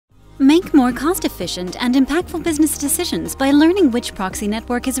Make more cost-efficient and impactful business decisions by learning which proxy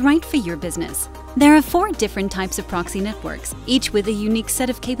network is right for your business. There are 4 different types of proxy networks, each with a unique set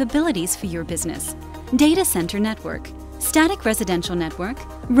of capabilities for your business. Data Center Network, Static Residential Network,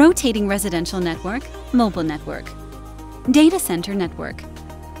 Rotating Residential Network, Mobile Network. Data Center Network,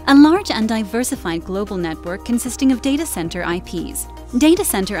 a large and diversified global network consisting of data center IPs. Data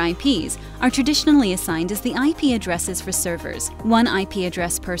center IPs are traditionally assigned as the IP addresses for servers, one IP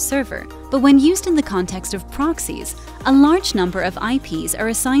address per server, but when used in the context of proxies, a large number of IPs are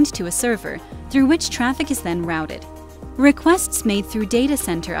assigned to a server, through which traffic is then routed. Requests made through data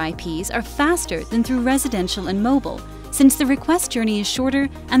center IPs are faster than through residential and mobile, since the request journey is shorter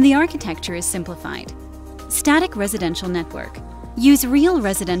and the architecture is simplified. Static Residential Network. Use real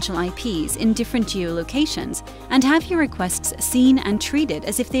residential IPs in different geolocations and have your requests seen and treated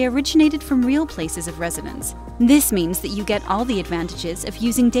as if they originated from real places of residence. This means that you get all the advantages of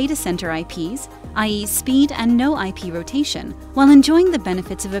using data center IPs, i.e. speed and no IP rotation, while enjoying the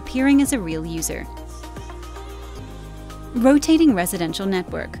benefits of appearing as a real user. Rotating Residential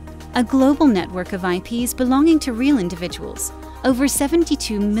Network. A global network of IPs belonging to real individuals. Over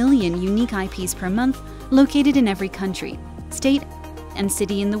 72 million unique IPs per month, located in every country, state, and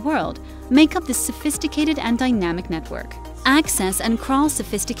city in the world, make up this sophisticated and dynamic network. Access and crawl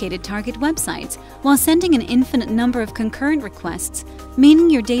sophisticated target websites while sending an infinite number of concurrent requests, meaning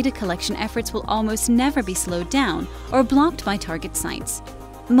your data collection efforts will almost never be slowed down or blocked by target sites.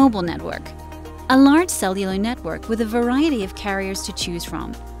 Mobile Network. A large cellular network with a variety of carriers to choose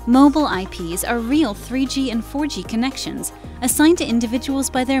from. Mobile IPs are real 3G and 4G connections assigned to individuals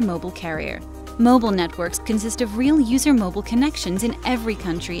by their mobile carrier. Mobile networks consist of real user mobile connections in every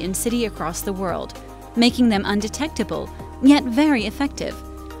country and city across the world, making them undetectable, yet very effective,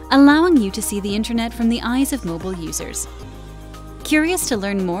 allowing you to see the internet from the eyes of mobile users. Curious to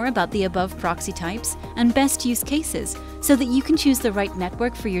learn more about the above proxy types and best use cases so that you can choose the right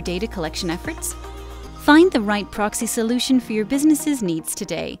network for your data collection efforts? Find the right proxy solution for your business's needs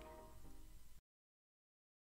today.